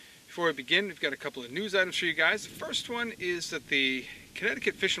Before we begin, we've got a couple of news items for you guys. The first one is that the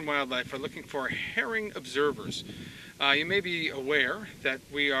Connecticut Fish and Wildlife are looking for herring observers. You may be aware that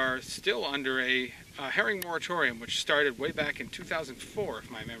we are still under a herring moratorium, which started way back in 2004,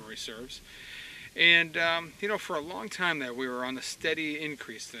 if my memory serves. And, for a long time there, we were on the steady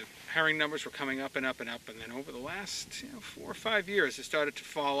increase. The herring numbers were coming up and up and up, and then over the last 4 or 5 years, it started to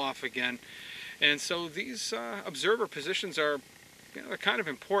fall off again. And so these observer positions are they're kind of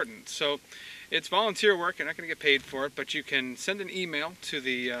important. So it's volunteer work. You're not going to get paid for it, but you can send an email to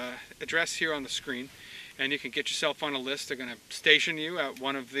the address here on the screen, and you can get yourself on a list. They're going to station you at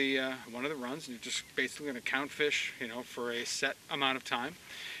one of the runs, and you're just basically going to count fish, for a set amount of time,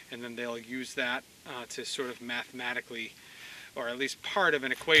 and then they'll use that to sort of mathematically, or at least part of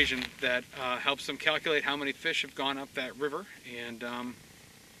an equation that helps them calculate how many fish have gone up that river, and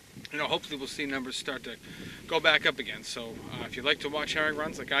hopefully we'll see numbers start to go back up again. So if you like to watch herring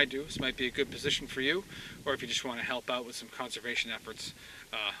runs like I do, this might be a good position for you. Or if you just want to help out with some conservation efforts,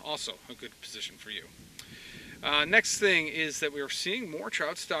 also a good position for you. Next thing is that we are seeing more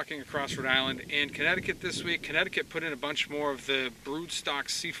trout stocking across Rhode Island and Connecticut this week. Connecticut put in a bunch more of the brood stock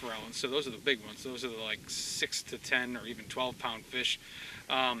sea forellins, so those are the big ones. Those are the like 6 to 10 or even 12-pound fish.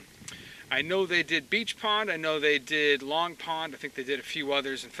 I know they did Beach Pond, I know they did Long Pond, I think they did a few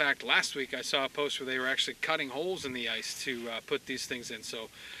others. In fact, last week I saw a post where they were actually cutting holes in the ice to put these things in. So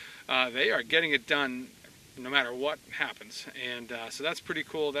they are getting it done no matter what happens. And so that's pretty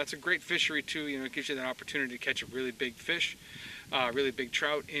cool. That's a great fishery too. It gives you that opportunity to catch a really big fish, really big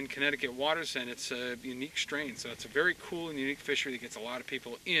trout in Connecticut waters, and it's a unique strain. So it's a very cool and unique fishery that gets a lot of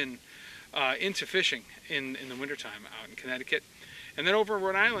people into fishing in the wintertime out in Connecticut. And then over in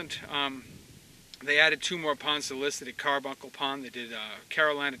Rhode Island, they added 2 more ponds to the list. They did Carbuncle Pond, they did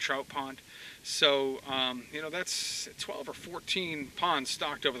Carolina Trout Pond. So, that's 12 or 14 ponds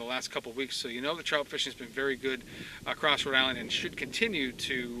stocked over the last couple of weeks. So the trout fishing has been very good across Rhode Island and should continue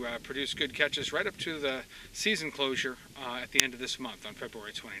to produce good catches right up to the season closure at the end of this month on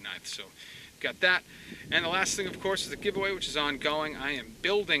February 29th. So got that. And the last thing, of course, is the giveaway, which is ongoing. I am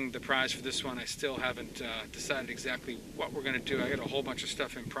building the prize for this one. I still haven't decided exactly what we're going to do. I got a whole bunch of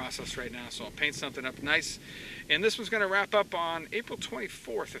stuff in process right now, so I'll paint something up nice. And this one's going to wrap up on April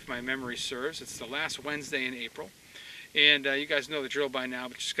 24th, if my memory serves. It's the last Wednesday in April. And you guys know the drill by now,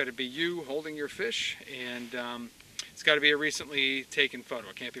 but it's just got to be you holding your fish, and it's got to be a recently taken photo.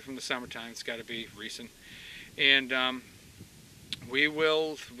 It can't be from the summertime. It's got to be recent. And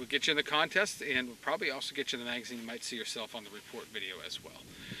we'll get you in the contest, and we'll probably also get you in the magazine. You might see yourself on the report video as well.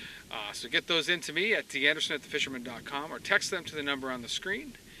 So get those in to me at danderson@thefisherman.com or text them to the number on the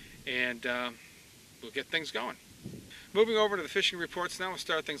screen, and we'll get things going. Moving over to the fishing reports now, we'll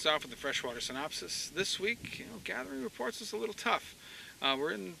start things off with the freshwater synopsis. This week, gathering reports was a little tough.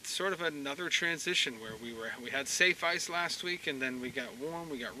 We're in sort of another transition where we had safe ice last week, and then we got warm,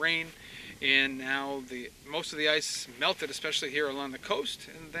 we got rain, and now most of the ice melted, especially here along the coast,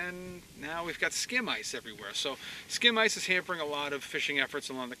 and then now we've got skim ice everywhere. So skim ice is hampering a lot of fishing efforts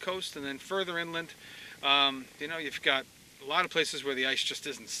along the coast, and then further inland, you've got a lot of places where the ice just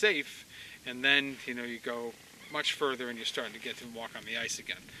isn't safe, and then you go much further and you're starting to get to walk on the ice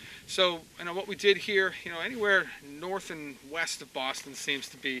again. So what we did here, anywhere north and west of Boston seems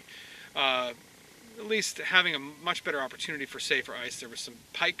to be at least having a much better opportunity for safer ice. There was some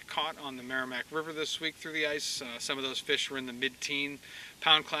pike caught on the Merrimack River this week through the ice. Some of those fish were in the mid-teen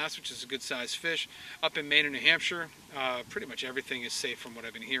pound class, which is a good sized fish. Up in Maine and New Hampshire, pretty much everything is safe from what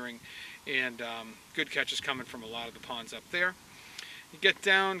I've been hearing, and good catches coming from a lot of the ponds up there. You get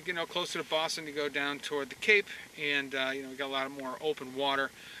down, closer to Boston, you go down toward the Cape, and we got a lot of more open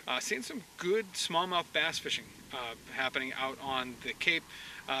water. Seeing some good smallmouth bass fishing happening out on the Cape.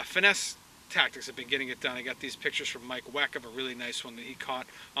 Finesse tactics have been getting it done. I got these pictures from Mike Weck of a really nice one that he caught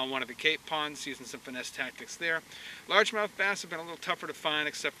on one of the Cape ponds, using some finesse tactics there. Largemouth bass have been a little tougher to find,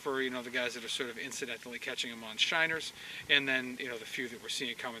 except for the guys that are sort of incidentally catching them on shiners, and then the few that we're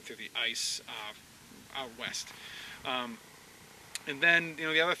seeing coming through the ice out west. And then,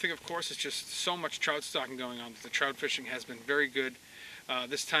 the other thing, of course, is just so much trout stocking going on. The trout fishing has been very good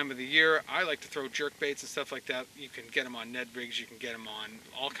this time of the year. I like to throw jerk baits and stuff like that. You can get them on Ned rigs. You can get them on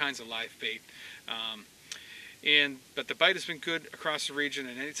all kinds of live bait. But the bite has been good across the region,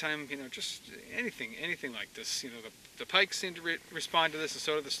 and anytime, just anything like this, the pike seem to respond to this, and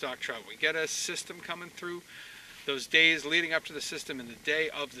so do the stock trout. We get a system coming through. Those days leading up to the system and the day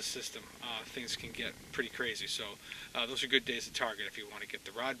of the system, things can get pretty crazy. So those are good days to target if you want to get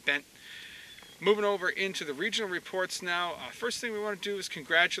the rod bent. Moving over into the regional reports now. First thing we want to do is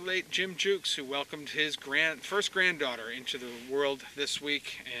congratulate Jim Jukes, who welcomed his first granddaughter into the world this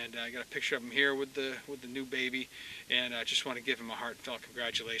week, and I got a picture of him here with the new baby, and I just want to give him a heartfelt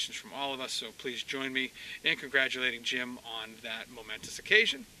congratulations from all of us. So please join me in congratulating Jim on that momentous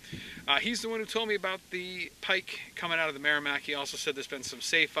occasion. He's the one who told me about the pike coming out of the Merrimack. He also said there's been some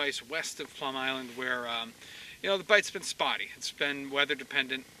safe ice west of Plum Island where you know, the bite's been spotty. It's been weather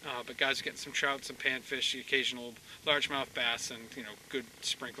dependent, but guys are getting some trout, some panfish, the occasional largemouth bass, and, you know, good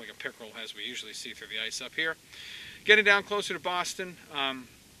sprinkling of pickerel as we usually see through the ice up here. Getting down closer to Boston,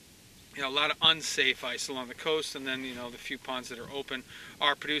 you know, a lot of unsafe ice along the coast, and then, you know, the few ponds that are open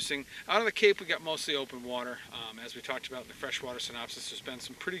are producing. Out on the Cape, we got mostly open water. As we talked about in the freshwater synopsis, there's been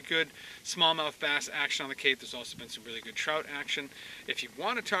some pretty good smallmouth bass action on the Cape. There's also been some really good trout action. If you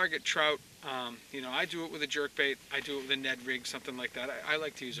want to target trout, you know, I do it with a jerkbait. I do it with a Ned rig, something like that. I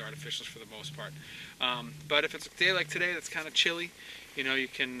like to use artificials for the most part. But if it's a day like today that's kind of chilly, you know, you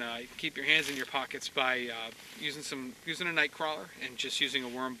can keep your hands in your pockets by using a night crawler and just using a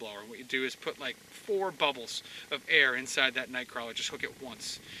worm blower. What you do is put like 4 bubbles of air inside that night crawler. Just hook it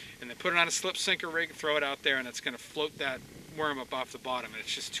once, and then put it on a slip sinker rig, throw it out there, and it's going to float that worm up off the bottom. And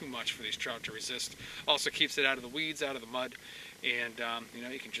it's just too much for these trout to resist. Also keeps it out of the weeds, out of the mud, and you know,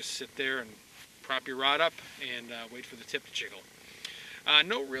 you can just sit there and prop your rod up and wait for the tip to jiggle.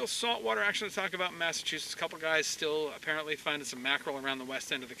 No real saltwater action to talk about in Massachusetts. A couple guys still apparently finding some mackerel around the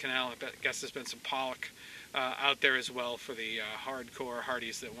west end of the canal. I guess there's been some pollock out there as well for the hardcore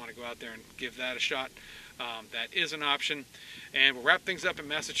hardies that want to go out there and give that a shot. That is an option. And we'll wrap things up in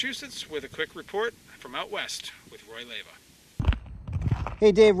Massachusetts with a quick report from out west with Roy Leva.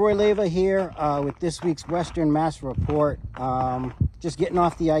 Hey Dave, Roy Leva here with this week's Western Mass report. Just getting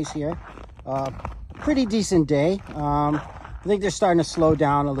off the ice here. Pretty decent day. I think they're starting to slow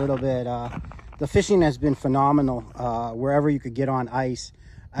down a little bit. The fishing has been phenomenal wherever you could get on ice.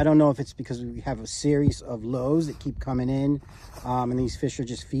 I don't know if it's because we have a series of lows that keep coming in, and these fish are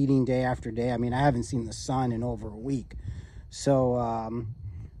just feeding day after day. I mean, I haven't seen the sun in over a week.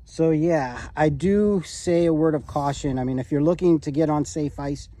 So yeah, I do say a word of caution. I mean, if you're looking to get on safe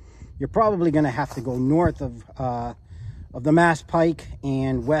ice, you're probably going to have to go north of the Mass Pike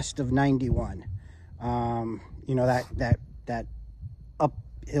and west of 91. You know, that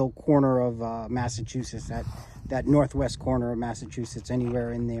uphill corner of Massachusetts, that northwest corner of Massachusetts,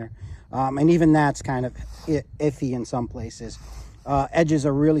 anywhere in there. And even that's kind of iffy in some places. Edges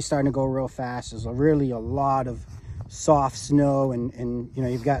are really starting to go real fast. There's really a lot of soft snow, and you know,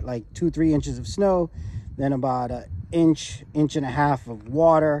 you've got like 2-3 inches of snow, then about an inch and a half of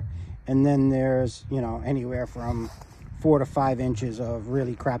water, and then there's, you know, anywhere from 4 to 5 inches of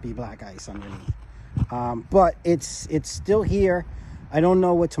really crappy black ice underneath. But it's still here. I don't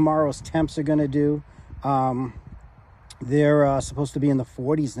know what tomorrow's temps are going to do. They're supposed to be in the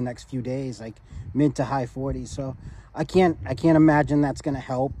 40s the next few days, like mid to high 40s. So I can't imagine that's going to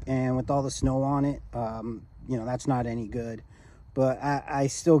help. And with all the snow on it, you know, that's not any good. But I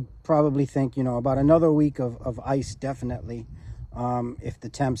still probably think, you know, about another week of ice, definitely, if the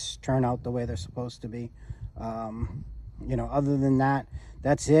temps turn out the way they're supposed to be. You know, other than that,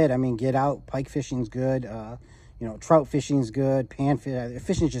 that's it. I mean, get out. Pike fishing's good. You know, trout fishing's good. Panfish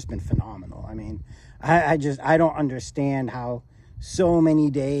fishing's just been phenomenal. I mean, I don't understand how so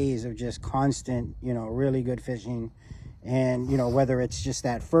many days of just constant, you know, really good fishing. And, you know, whether it's just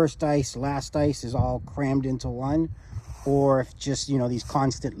that first ice, last ice is all crammed into one, or if just, you know, these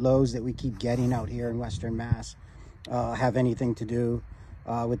constant lows that we keep getting out here in Western Mass have anything to do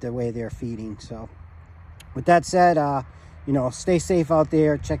with the way they're feeding. So with that said, you know, stay safe out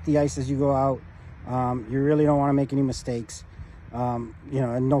there. Check the ice as you go out. You really don't want to make any mistakes. You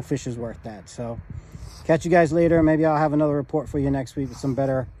know, and no fish is worth that. So catch you guys later. Maybe I'll have another report for you next week with some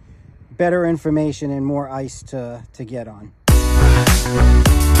better information and more ice to get on.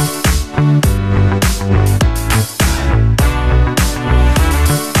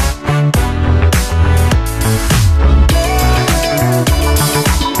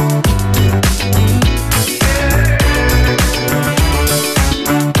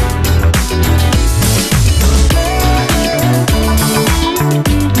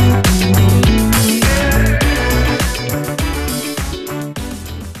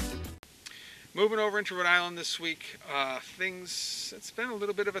 Moving over into Rhode Island this week, it's been a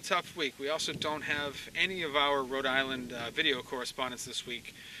little bit of a tough week. We also don't have any of our Rhode Island video correspondents this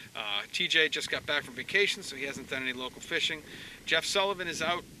week. TJ just got back from vacation, so he hasn't done any local fishing. Jeff Sullivan is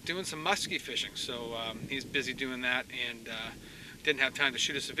out doing some muskie fishing, so he's busy doing that and didn't have time to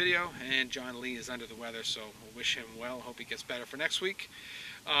shoot us a video. And John Lee is under the weather, so we'll wish him well. Hope he gets better for next week.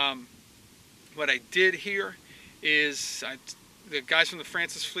 What I did hear is the guys from the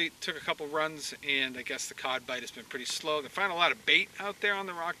Francis fleet took a couple runs, and I guess the cod bite has been pretty slow. They find a lot of bait out there on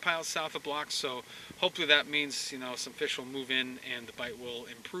the rock piles south of blocks, so hopefully that means, you know, some fish will move in and the bite will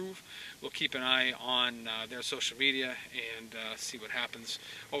improve. We'll keep an eye on their social media and see what happens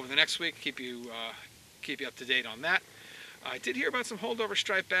over the next week. Keep you up to date on that. I did hear about some holdover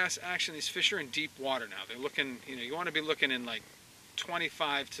striped bass action. These fish are in deep water now. They're looking, you know, you want to be looking in like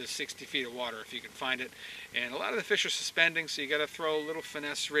 25 to 60 feet of water if you can find it, and a lot of the fish are suspending, so you got to throw little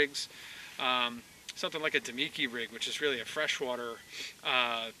finesse rigs, something like a Damiki rig, which is really a freshwater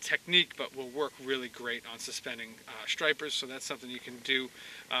technique, but will work really great on suspending stripers. So that's something you can do.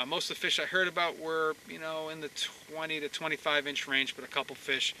 Most of the fish I heard about were, you know, in the 20 to 25 inch range, but a couple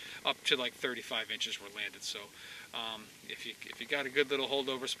fish up to like 35 inches were landed. So if you got a good little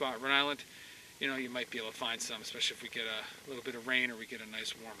holdover spot, Rhode Island, you know, you might be able to find some, especially if we get a little bit of rain or we get a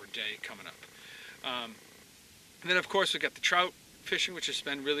nice warmer day coming up. And then, of course, we got the trout fishing, which has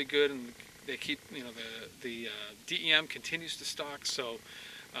been really good, and they keep, you know, the DEM continues to stock, so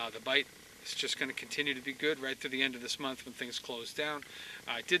the bite is just going to continue to be good right through the end of this month when things close down.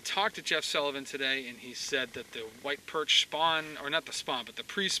 I did talk to Jeff Sullivan today, and he said that the white perch spawn, or not the spawn, but the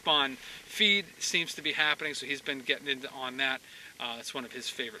pre-spawn feed seems to be happening, so he's been getting into on that. That's one of his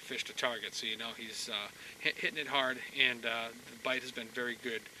favorite fish to target, so you know he's hitting it hard, and the bite has been very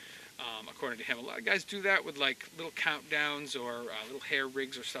good, according to him. A lot of guys do that with like little countdowns or little hair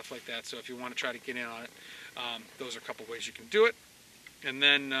rigs or stuff like that, so if you want to try to get in on it, those are a couple ways you can do it. And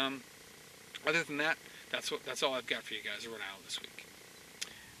then other than that, that's all I've got for you guys at Rhode Island this week.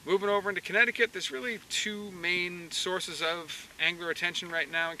 Moving over into Connecticut, there's really two main sources of angler attention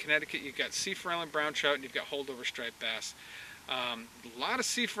right now in Connecticut. You've got sea forel and brown trout, and you've got holdover striped bass. A lot of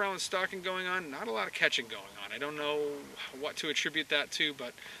sea forel and stocking going on, not a lot of catching going on. I don't know what to attribute that to,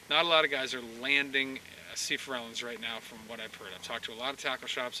 but not a lot of guys are landing sea forellins right now from what I've heard. I've talked to a lot of tackle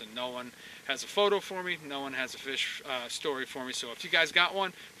shops, and no one has a photo for me, no one has a fish story for me. So if you guys got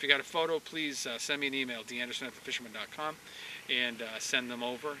one, if you got a photo, please send me an email, danderson@thefisherman.com, and send them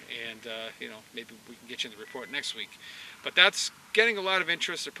over, and you know, maybe we can get you in the report next week. But that's getting a lot of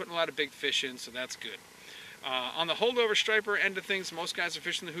interest. They're putting a lot of big fish in, so that's good. On the holdover striper end of things, most guys are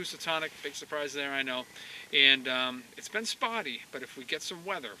fishing the Housatonic. Big surprise there, I know. And it's been spotty, but if we get some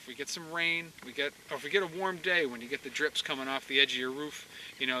weather, if we get some rain, or if we get a warm day when you get the drips coming off the edge of your roof,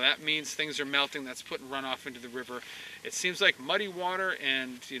 you know, that means things are melting. That's putting runoff into the river. It seems like muddy water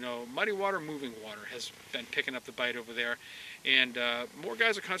and, you know, muddy water, moving water has been picking up the bite over there. And more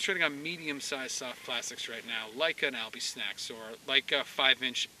guys are concentrating on medium-sized soft plastics right now, like an Albie Snacks or like a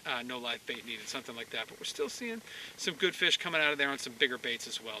 5-inch no live bait needed, something like that. But we're still seeing some good fish coming out of there on some bigger baits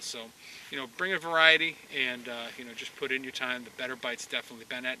as well. So, you know, bring a variety and, you know, just put in your time. The better bites definitely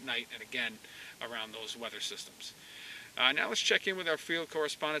been at night and, again, around those weather systems. Now let's check in with our field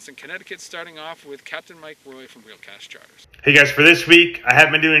correspondents in Connecticut, starting off with Captain Mike Roy from Reel Cast Charters. Hey guys, for this week, I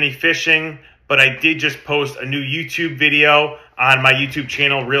haven't been doing any fishing, but I did just post a new YouTube video on my YouTube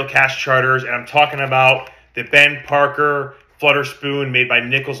channel, Reel Cast Charters, and I'm talking about the Ben Parker Flutter Spoon made by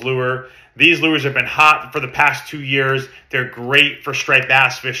Nichols Lure. These lures have been hot for the past 2 years. They're great for striped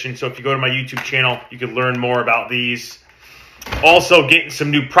bass fishing, so if you go to my YouTube channel, you can learn more about these. Also getting some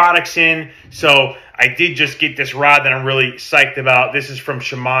new products in. So I did just get this rod that I'm really psyched about. This is from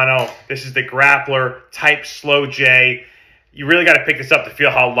Shimano. This is the Grappler Type Slow J. You really got to pick this up to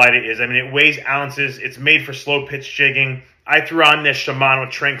feel how light it is. I mean, it weighs ounces. It's made for slow pitch jigging. I threw on this Shimano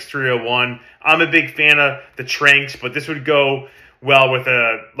Tranx 301. I'm a big fan of the Tranx, but this would go well with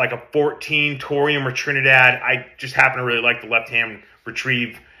a 14 Torium or Trinidad. I just happen to really like the left-hand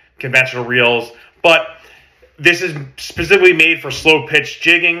retrieve conventional reels. But this is specifically made for slow pitch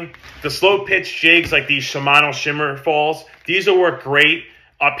jigging. The slow pitch jigs like these Shimano Shimmer Falls, these will work great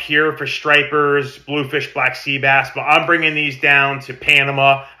up here for stripers, bluefish, black sea bass, but I'm bringing these down to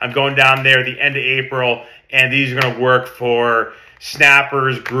Panama. I'm going down there at the end of April, and these are going to work for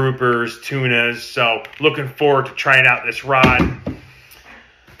snappers, groupers, tunas. So looking forward to trying out this rod.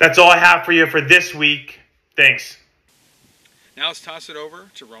 That's all I have for you for this week. Thanks. Now let's toss it over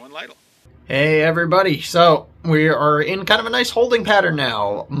to Rowan Lytle. Hey everybody, so we are in kind of a nice holding pattern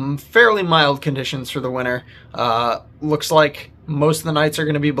now. Fairly mild conditions for the winter. Looks like most of the nights are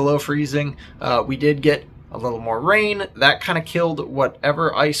going to be below freezing. We did get a little more rain. That kind of killed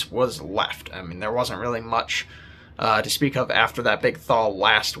whatever ice was left. I mean, there wasn't really much to speak of after that big thaw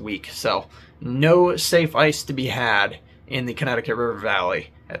last week. So no safe ice to be had in the Connecticut River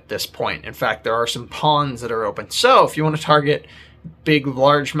Valley at this point. In fact, there are some ponds that are open. So if you want to target big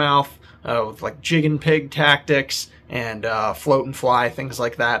largemouth, with like jig and pig tactics and float and fly, things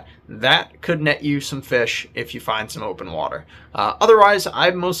like that, that could net you some fish if you find some open water. Otherwise,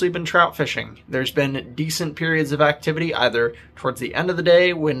 I've mostly been trout fishing. There's been decent periods of activity either towards the end of the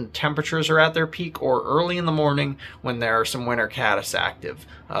day when temperatures are at their peak or early in the morning when there are some winter caddis active.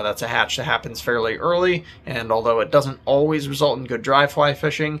 That's a hatch that happens fairly early, and although it doesn't always result in good dry fly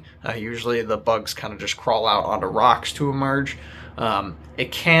fishing, usually the bugs kind of just crawl out onto rocks to emerge.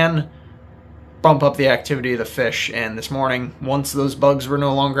 It can bump up the activity of the fish, and this morning, once those bugs were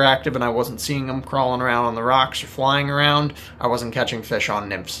no longer active and I wasn't seeing them crawling around on the rocks or flying around, I wasn't catching fish on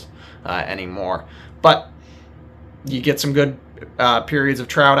nymphs anymore. But you get some good periods of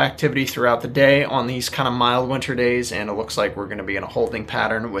trout activity throughout the day on these kind of mild winter days, and it looks like we're going to be in a holding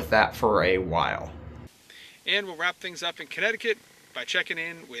pattern with that for a while. And we'll wrap things up in Connecticut by checking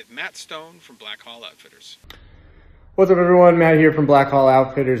in with Matt Stone from Black Hall Outfitters. What's up, everyone? Matt here from Black Hall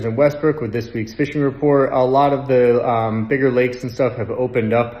Outfitters in Westbrook with this week's fishing report. A lot of the bigger lakes and stuff have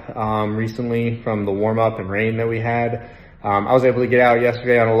opened up recently from the warm up and rain that we had. I was able to get out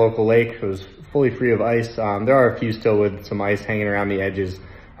yesterday on a local lake. It was fully free of ice. There are a few still with some ice hanging around the edges,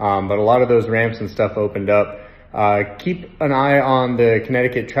 but a lot of those ramps and stuff opened up. Keep an eye on the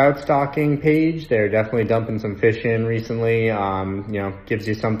Connecticut trout stocking page. They're definitely dumping some fish in recently. Gives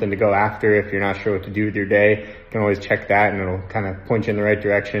you something to go after if you're not sure what to do with your day. You can always check that and it'll kind of point you in the right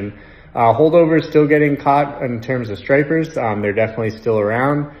direction. Holdovers still getting caught in terms of stripers. They're definitely still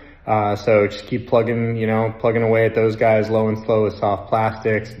around. So just keep plugging away at those guys low and slow with soft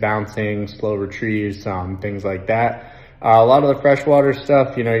plastics, bouncing, slow retrieves, things like that. A lot of the freshwater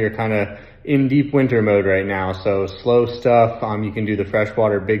stuff, you're kind of in deep winter mode right now, so slow stuff. You can do the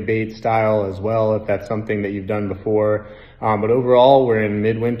freshwater big bait style as well if that's something that you've done before. But overall, we're in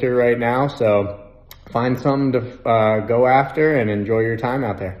midwinter right now, so find something to go after and enjoy your time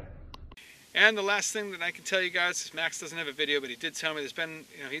out there. And the last thing that I can tell you guys is Max doesn't have a video, but he did tell me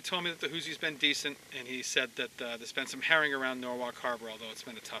he told me that the Hoosie's been decent, and he said that there's been some herring around Norwalk Harbor, although it's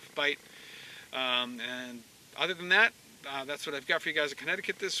been a tough bite. And other than that, that's what I've got for you guys in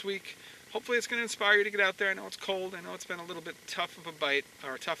Connecticut this week. Hopefully it's going to inspire you to get out there. I know it's cold. I know it's been a little bit tougher of a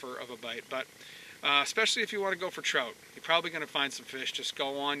bite, but especially if you want to go for trout. You're probably going to find some fish. Just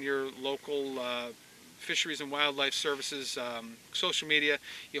go on your local Fisheries and Wildlife Services social media.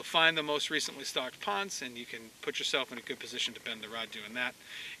 You'll find the most recently stocked ponds, and you can put yourself in a good position to bend the rod doing that.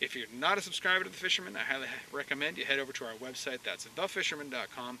 If you're not a subscriber to The Fisherman, I highly recommend you head over to our website. That's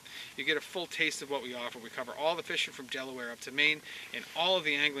thefisherman.com. You get a full taste of what we offer. We cover all the fishing from Delaware up to Maine and all of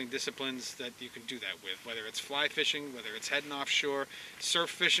the angling disciplines that you can do that with, whether it's fly fishing, whether it's heading offshore, surf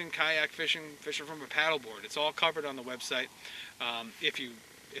fishing, kayak fishing, fishing from a paddleboard. It's all covered on the website.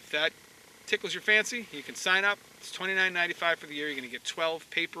 If that tickles your fancy, you can sign up. It's $29.95 for the year. You're going to get 12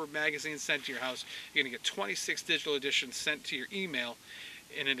 paper magazines sent to your house. You're going to get 26 digital editions sent to your email.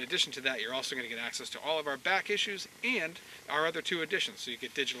 And in addition to that, you're also going to get access to all of our back issues and our other 2 editions. So you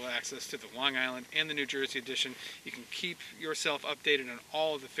get digital access to the Long Island and the New Jersey edition. You can keep yourself updated on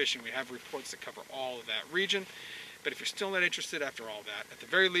all of the fishing. We have reports that cover all of that region. But if you're still not interested after all that, at the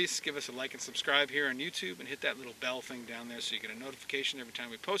very least, give us a like and subscribe here on YouTube and hit that little bell thing down there so you get a notification every time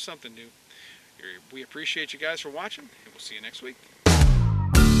we post something new. We appreciate you guys for watching, and we'll see you next week.